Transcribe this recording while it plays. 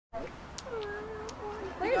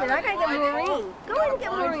minute, I gotta get Maureen. Go ahead and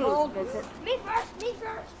get Maureen. Me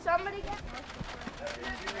first. Somebody get me.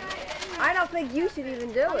 I don't think you should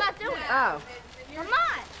even do it. I'm not doing it. Oh. Come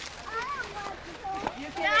on.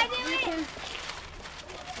 Can I do it?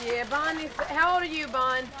 Yeah, Bonnie, how old are you,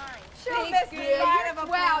 Bon? She'll miss the side of a 12.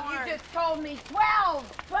 barn. You just told me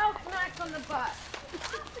 12. 12 smacks on the butt.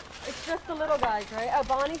 It's just the little guys, right? Oh,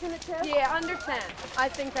 Bonnie's in it too? Yeah, under 10. I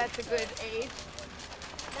think that's a good age.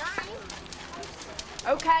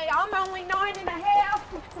 9. Okay, I'm only 9 and a half.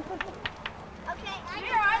 Okay,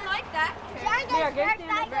 Here, I like that. John goes Here, go first,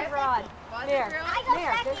 stand I up go to the rod. second. Here. I go Here,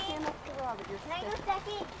 go second. stand up to the rod with your Can I go stick.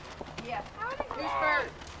 second? Yeah. Who's first?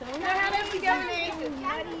 Now, how about we go in ages? All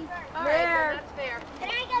right, There. then that's fair. Can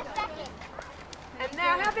I go second? And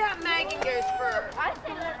now, how about Megan goes first? I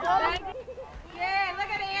think Megan? Yeah, look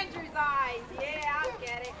at Andrew's eyes. Yeah, I'll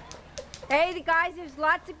get it. Hey, the guys, there's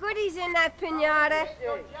lots of goodies in that piñata.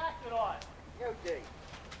 Your jacket on. Go, D.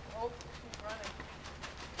 Oh, she's running.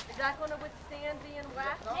 Is that going to withstand being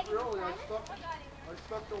wet? Not really. I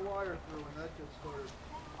stuck the wire through and that just started.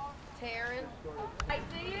 Taryn.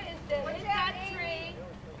 Idea is to hit that tree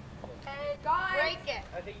and guys. break it.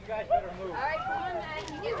 I think you guys better move. All right, come on, man.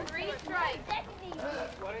 You get 3 strikes.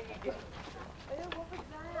 Why don't you get...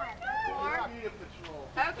 Media patrol.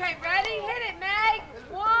 Okay, ready? Hit it, Meg.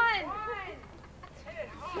 1, 2. Hit it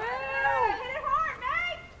hard,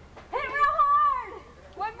 Meg. Hit it real hard.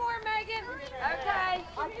 One more, Megan. Okay. I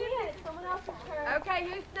can't. Someone else's turn. Okay,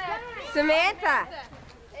 who's next? Samantha.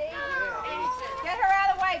 Get her out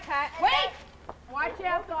of the way, Pat. Wait. Watch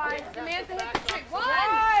out, guys. Samantha hit the trick. 1,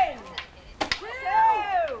 2,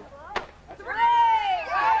 3.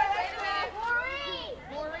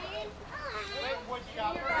 Maureen. Wait, what you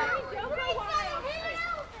got?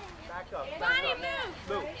 Back up. Bonnie, move.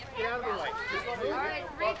 Move. Get out of the way. Just All move. right,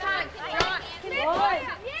 3 times. John. Can Wait I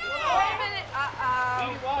a minute. Uh-oh.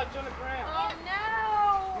 Edie, while it's on the ground. Oh, no.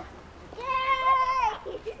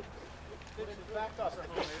 Yay! Back up.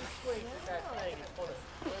 Swing that thing. It's full of...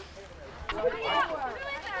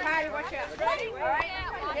 Patty, watch out. Ready? All right.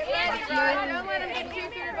 Get ready, Rod. Don't let him get too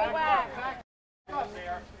good of a whack. Up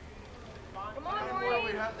there. Come on, Where we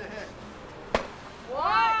Maureen. have to hit. 1,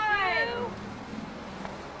 2,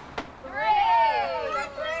 3.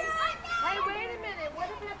 Hey, wait a minute. What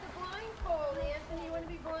about the blindfold, Anthony? You want to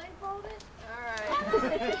be blindfolded? All right.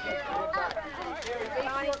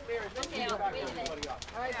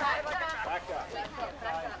 All right, Patty, watch out. Back up.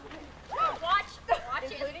 Watch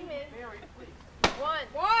it. Including me. 1.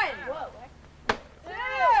 2.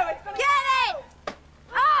 It's gonna Get it!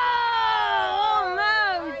 Oh, All almost.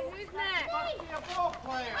 right, who's next? Must be a ball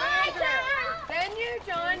player. Then you,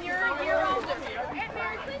 John. You're a year older.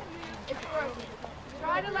 It's broken.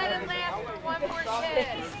 Try to let it last for one more Stop hit.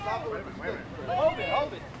 it. Stop it. Wait a minute. Hold it,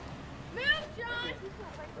 hold it. Move, John.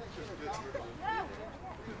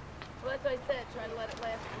 Well, that's what I said. Try to let it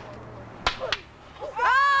last for one more.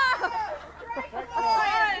 Oh! 1,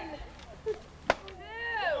 2,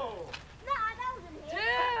 2.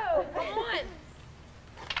 Come on.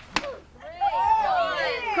 3.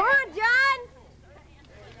 Come on, John.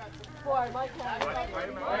 Wait, five buckets out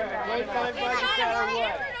of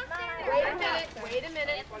what? Wait a minute. Wait a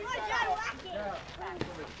minute.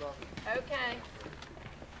 Okay.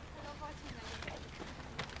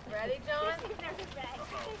 Ready, John?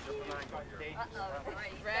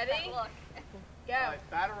 Ready? Go. All right,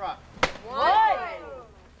 batter up. 1,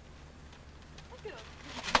 2.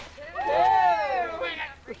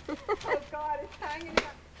 Oh God, it's hanging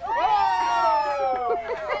up. Whoa! I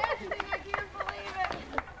can't believe it.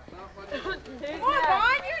 Come on,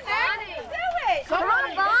 Vaughn, you're next. Do it. Come on,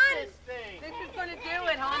 Vaughn. This thing. This is going to do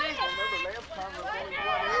it, honey. Remember, last time was only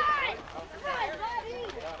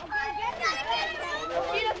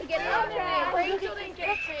She doesn't get it up there. Rachel didn't get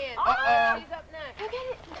a chance. Uh-oh. She's up next.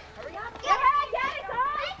 Hurry up. Get it,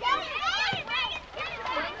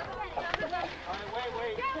 All right,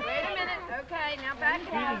 wait. Wait a minute. Okay, now back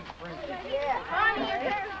it up. Bonnie, your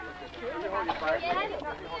turn.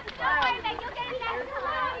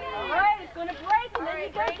 All right, it's going to break, and then you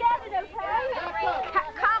go get it, okay?